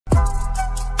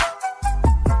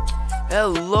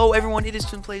Hello everyone, it is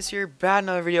Twin Plays here, back in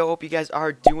another video. Hope you guys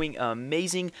are doing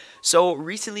amazing. So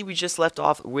recently we just left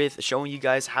off with showing you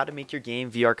guys how to make your game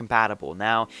VR compatible.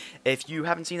 Now, if you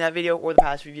haven't seen that video or the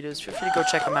past few videos, feel free to go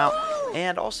check them out.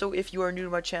 And also, if you are new to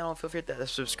my channel, feel free to hit that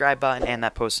subscribe button and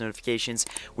that post notifications.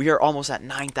 We are almost at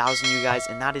 9,000, you guys,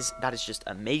 and that is just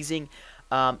amazing.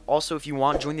 Also, if you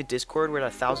want, join the Discord. We're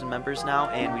at 1,000 members now,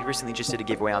 and we recently just did a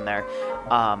giveaway on there.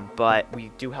 But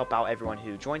we do help out everyone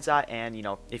who joins that, and, you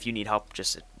know, if you need help,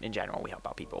 just in general, we help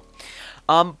out people.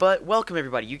 But welcome,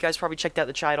 everybody. You guys probably checked out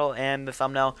the title and the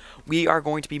thumbnail. We are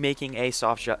going to be making a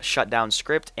soft shutdown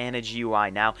script and a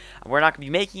GUI. Now, we're not going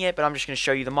to be making it, but I'm just going to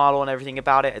show you the model and everything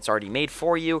about it. It's already made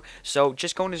for you, so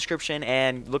just go in the description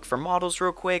and look for models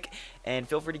real quick, and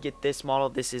feel free to get this model.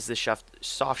 This is the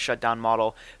soft shutdown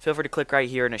model. Feel free to click right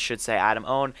here, and it should say item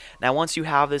own. Now, once you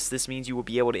have this means you will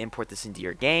be able to import this into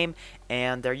your game,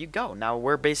 and there you go. Now,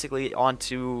 we're basically on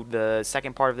to the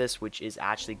second part of this, which is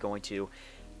actually going to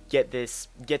get this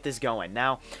going.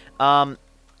 Now,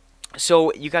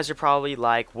 so you guys are probably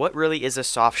like, what really is a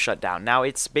soft shutdown? Now,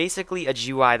 it's basically a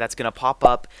GUI that's going to pop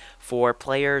up for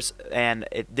players, and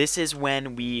this is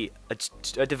when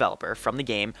a developer from the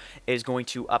game is going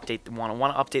to want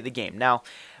to update the game. Now,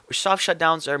 soft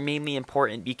shutdowns are mainly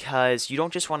important because you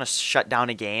don't just want to shut down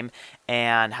a game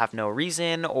and have no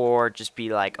reason, or just be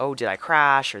like, oh, did I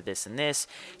crash, or this and this.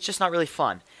 It's just not really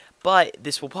fun. But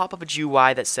this will pop up a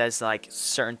GUI that says like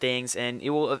certain things, and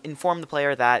it will inform the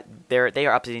player that they are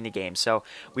updating the game. So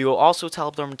we will also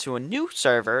teleport them to a new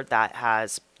server that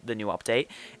has the new update,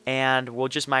 and we'll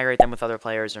just migrate them with other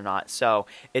players or not. So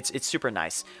it's super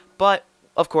nice. But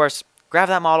of course, grab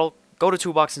that model, go to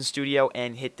Toolbox and Studio,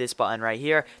 and hit this button right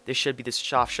here. This should be the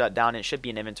soft shutdown, and it should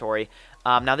be an inventory.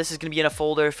 Now this is going to be in a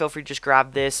folder. Feel free to just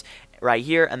grab this right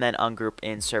here and then ungroup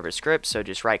in server script. So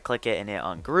just right click it and hit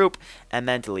ungroup, and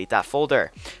then delete that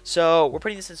folder. So we're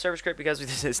putting this in server script because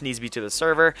this needs to be to the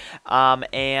server.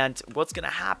 And what's going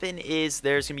to happen is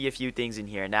there's going to be a few things in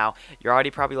here. Now you're already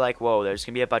probably like, whoa, there's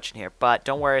going to be a bunch in here, but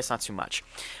don't worry, it's not too much.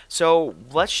 So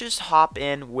let's just hop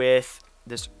in with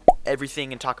this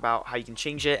everything and talk about how you can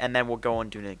change it, and then we'll go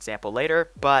and do an example later.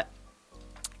 But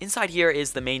inside here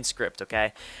is the main script,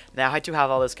 okay? Now, I do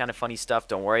have all this kind of funny stuff.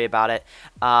 Don't worry about it.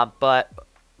 But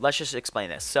let's just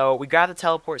explain this. So we grab the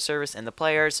teleport service and the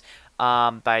players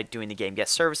by doing the game get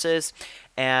services,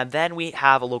 and then we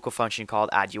have a local function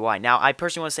called add UI. Now, I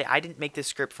personally want to say I didn't make this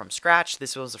script from scratch.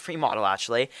 This was a free model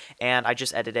actually, and I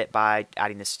just edited it by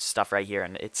adding this stuff right here,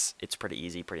 and it's pretty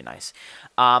easy, pretty nice.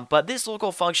 But this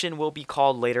local function will be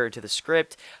called later into the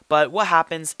script. But what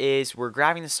happens is we're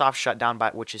grabbing the soft shutdown,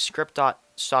 which is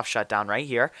script.soft shutdown right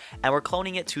here, and we're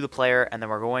cloning it to the player, and then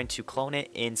we're going to clone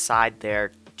it inside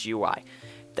their GUI.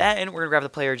 Then we're going to grab the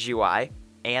player GUI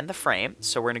and the frame.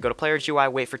 So we're going to go to player GUI,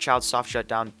 wait for child soft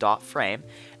shutdown dot frame,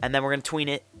 and then we're going to tween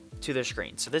it to their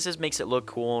screen. So this makes it look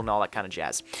cool and all that kind of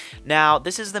jazz. Now,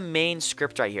 this is the main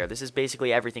script right here. This is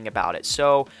basically everything about it.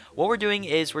 So what we're doing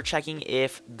is we're checking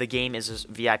if the game is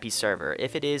a VIP server.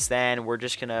 If it is, then we're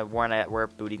just gonna we're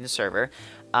booting the server,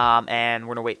 and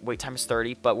we're gonna wait time is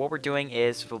 30. But what we're doing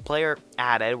is, for the player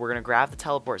added, we're gonna grab the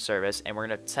teleport service and we're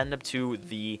gonna send them to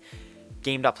the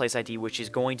game.placeID, which is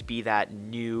going to be that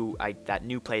new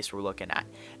place we're looking at.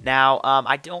 Now,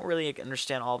 I don't really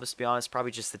understand all of this, to be honest.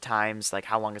 Probably just the times, like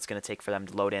how long it's going to take for them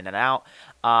to load in and out.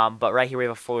 But right here we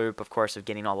have a full loop, of course, of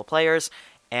getting all the players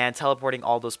and teleporting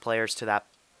all those players to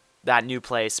that new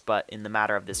place, but in the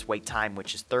matter of this wait time,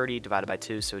 which is 30 divided by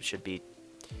 2, so it should be,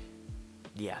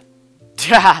 yeah.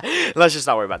 Let's just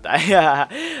not worry about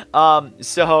that.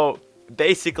 So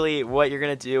basically what you're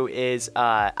going to do is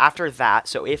after that,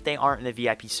 so if they aren't in the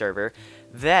VIP server,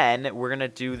 then we're going to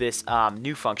do this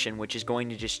new function, which is going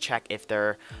to just check if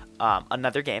they're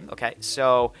another game. Okay,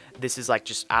 so this is like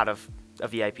just out of a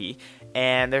VIP,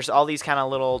 and there's all these kind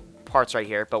of little parts right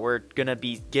here, but we're going to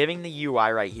be giving the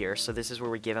UI right here. So this is where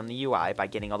we give them the UI by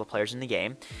getting all the players in the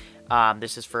game.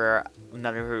 This is for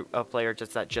another player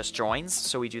that just joins,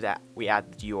 so we do that. We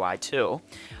add the UI too.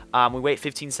 We wait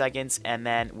 15 seconds, and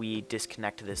then we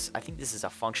disconnect this. I think this is a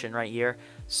function right here,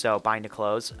 so bind to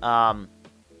close.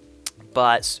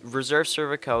 But reserve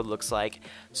server code looks like,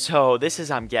 so this is,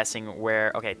 I'm guessing,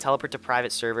 where, okay, teleport to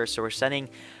private server. So we're sending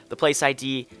the place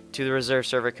ID to the reserve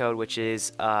server code, which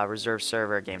is reserve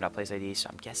server game.placeID. So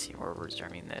I'm guessing we're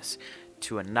reserving this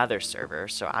to another server.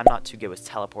 So I'm not too good with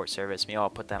teleport service. Maybe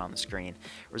I'll put that on the screen.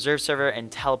 Reserve server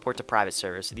and teleport to private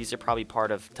server. So these are probably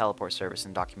part of teleport service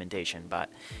and documentation,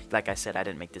 but like I said, I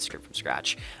didn't make this script from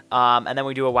scratch. And then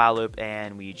we do a while loop,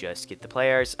 and we just get the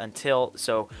players until,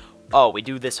 so oh, we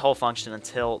do this whole function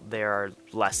until there are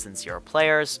less than 0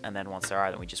 players, and then once there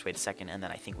are, then we just wait a second, and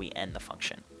then I think we end the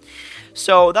function.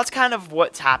 So that's kind of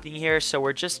what's happening here. So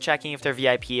we're just checking if they're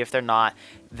VIP. If they're not,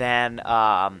 then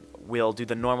we'll do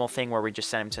the normal thing where we just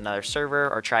send them to another server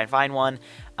or try and find one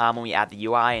when we add the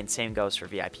UI, and same goes for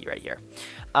VIP right here.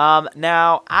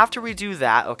 Now, after we do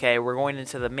that, okay, we're going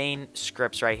into the main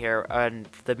scripts right here, and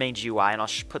the main GUI, and I'll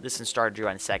put this in Starter GUI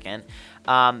in a second.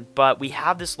 But we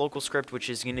have this local script, which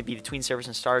is going to be between servers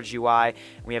and Starter GUI.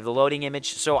 We have the loading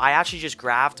image. So I actually just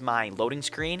grabbed my loading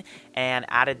screen and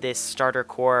added this starter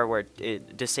core where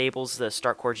it disables the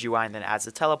start core GUI and then adds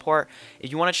the teleport. If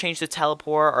you want to change the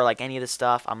teleport or like any of the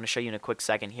stuff, I'm going to show you in a quick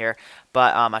second here,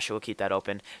 but actually we'll keep that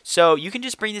open. So you can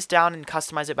just bring this down and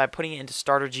customize it by putting it into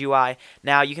Starter GUI.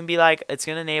 Now you can be like, it's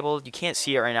going to enable, you can't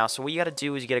see it right now, so what you got to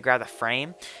do is you got to grab the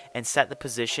frame and set the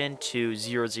position to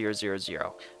 0, 0, 0,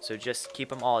 0. So just keep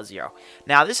them all at 0.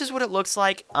 Now this is what it looks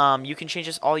like. You can change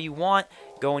this all you want.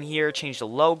 Go in here, change the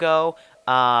logo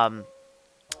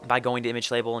by going to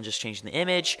image label and just changing the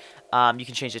image. You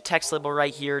can change the text label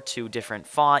right here to different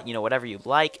font, you know, whatever you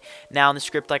like. Now in the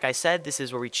script, like I said, this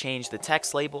is where we change the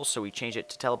text label, so we change it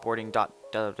to teleporting dot,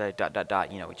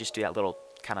 you know, we just do that little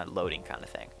kind of loading kind of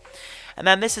thing. And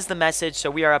then this is the message.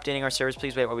 So we are updating our servers.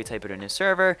 Please wait while we type it in a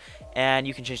server. And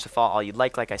you can change the font all you'd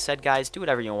like I said, guys. Do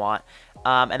whatever you want.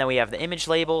 And then we have the image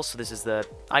label. So this is the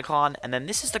icon. And then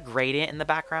this is the gradient in the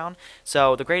background.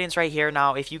 So the gradient's right here.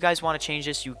 Now, if you guys want to change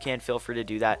this, you can feel free to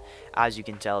do that. As you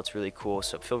can tell, it's really cool.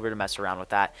 So feel free to mess around with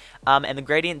that. And the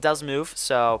gradient does move.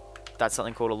 So that's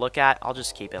something cool to look at. I'll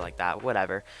just keep it like that.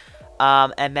 Whatever.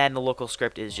 And then the local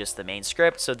script is just the main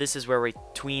script. So this is where we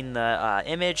tween the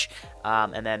image,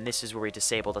 and then this is where we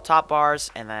disable the top bars.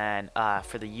 And then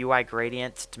for the UI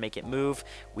gradient to make it move,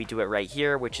 we do it right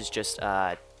here, which is just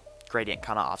gradient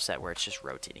kind of offset, where it's just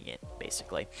rotating it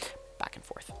basically back and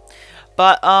forth.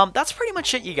 But that's pretty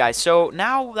much it, you guys. So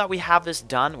now that we have this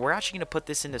done, we're actually going to put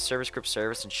this into ServerScript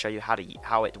service and show you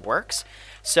how it works.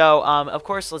 So of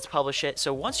course, let's publish it.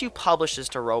 So once you publish this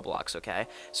to Roblox, okay,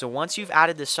 so once you've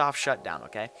added the soft shutdown,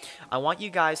 okay, I want you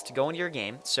guys to go into your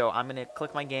game. So I'm going to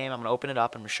click my game, I'm going to open it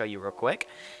up, I'm going to show you real quick.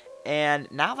 And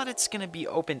now that it's going to be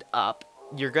opened up,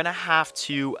 you're going to have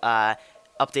to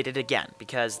update it again,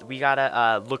 because we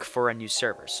gotta look for a new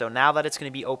server. So now that it's going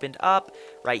to be opened up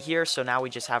right here, so now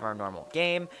we just have our normal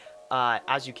game.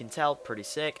 As you can tell, pretty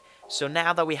sick. So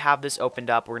now that we have this opened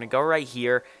up, we're gonna go right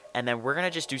here, and then we're gonna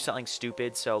just do something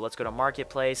stupid. So let's go to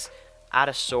Marketplace, add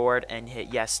a sword, and hit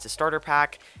yes to starter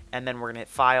pack, and then we're gonna hit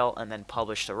file and then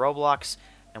publish to Roblox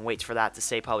and wait for that to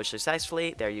say publish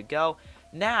successfully. There you go.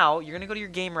 Now, you're going to go to your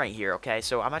game right here, okay?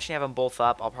 So I'm actually having both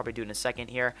up. I'll probably do it in a second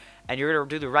here. And you're going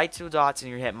to do the right two dots, and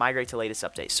you're going to hit migrate to latest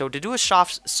update. So to do a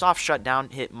soft shutdown,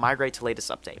 hit migrate to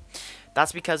latest update.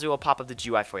 That's because it will pop up the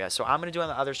GUI for you. So I'm going to do it on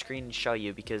the other screen and show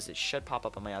you, because it should pop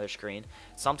up on my other screen.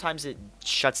 Sometimes it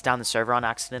shuts down the server on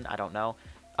accident. I don't know.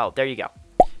 Oh, there you go.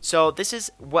 So this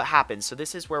is what happens. So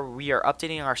this is where we are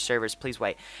updating our servers. Please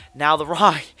wait. Now the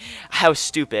wrong, how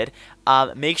stupid.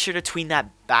 Make sure to tween that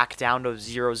back down to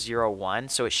 001.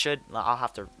 So it should. I'll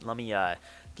have to let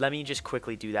me just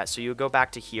quickly do that. So you go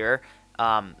back to here.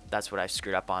 That's what I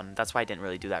screwed up on. That's why I didn't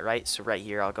really do that right. So right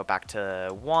here, I'll go back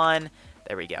to 1.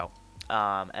 There we go.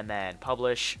 And then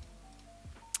publish.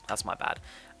 That's my bad.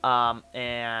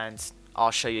 And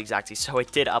I'll show you exactly. So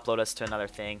it did upload us to another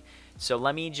thing. So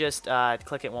let me just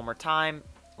click it one more time.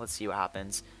 Let's see what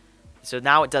happens. So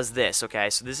now it does this, okay?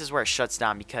 So this is where it shuts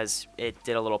down because it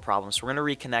did a little problem. So we're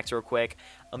going to reconnect real quick.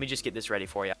 Let me just get this ready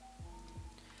for you.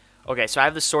 Okay, so I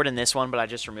have the sword in this one, but I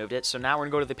just removed it. So now we're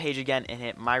going to go to the page again and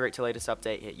hit migrate to latest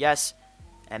update. Hit yes.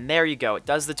 And there you go. It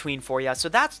does the tween for you. So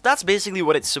that's basically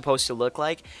what it's supposed to look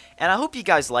like. And I hope you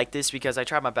guys like this, because I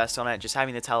tried my best on it. Just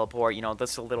having the teleport, you know,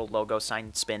 this little logo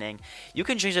sign spinning. You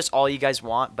can change this all you guys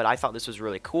want, but I thought this was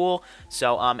really cool.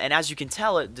 So, and as you can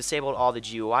tell, it disabled all the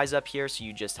GUIs up here. So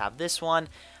you just have this one.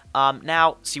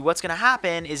 Now, see, what's going to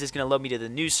happen is it's going to load me to the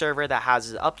new server that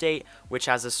has the update, which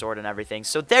has the sword and everything.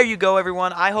 So there you go,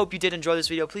 everyone. I hope you did enjoy this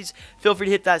video. Please feel free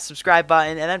to hit that subscribe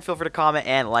button, and then feel free to comment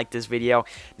and like this video.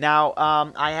 Now,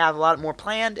 I have a lot more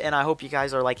planned, and I hope you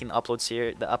guys are liking the uploads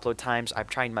here, the upload times. I'm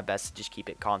trying my best to just keep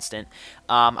it constant.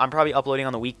 I'm probably uploading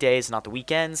on the weekdays, not the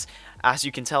weekends. As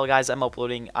you can tell, guys, I'm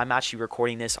actually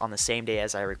recording this on the same day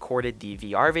as I recorded the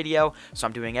VR video. So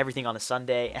I'm doing everything on a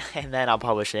Sunday, and then I'm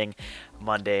publishing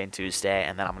Monday and Tuesday,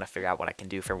 and then I'm going to figure out what I can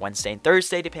do for Wednesday and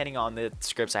Thursday, depending on the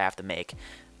scripts I have to make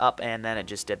up. And then it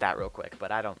just did that real quick,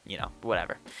 but I don't, you know,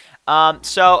 whatever.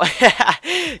 So,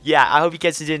 yeah, I hope you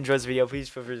guys did enjoy this video. Please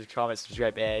feel free to comment,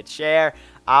 subscribe, and share.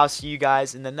 I'll see you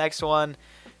guys in the next one.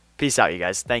 Peace out, you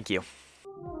guys. Thank you.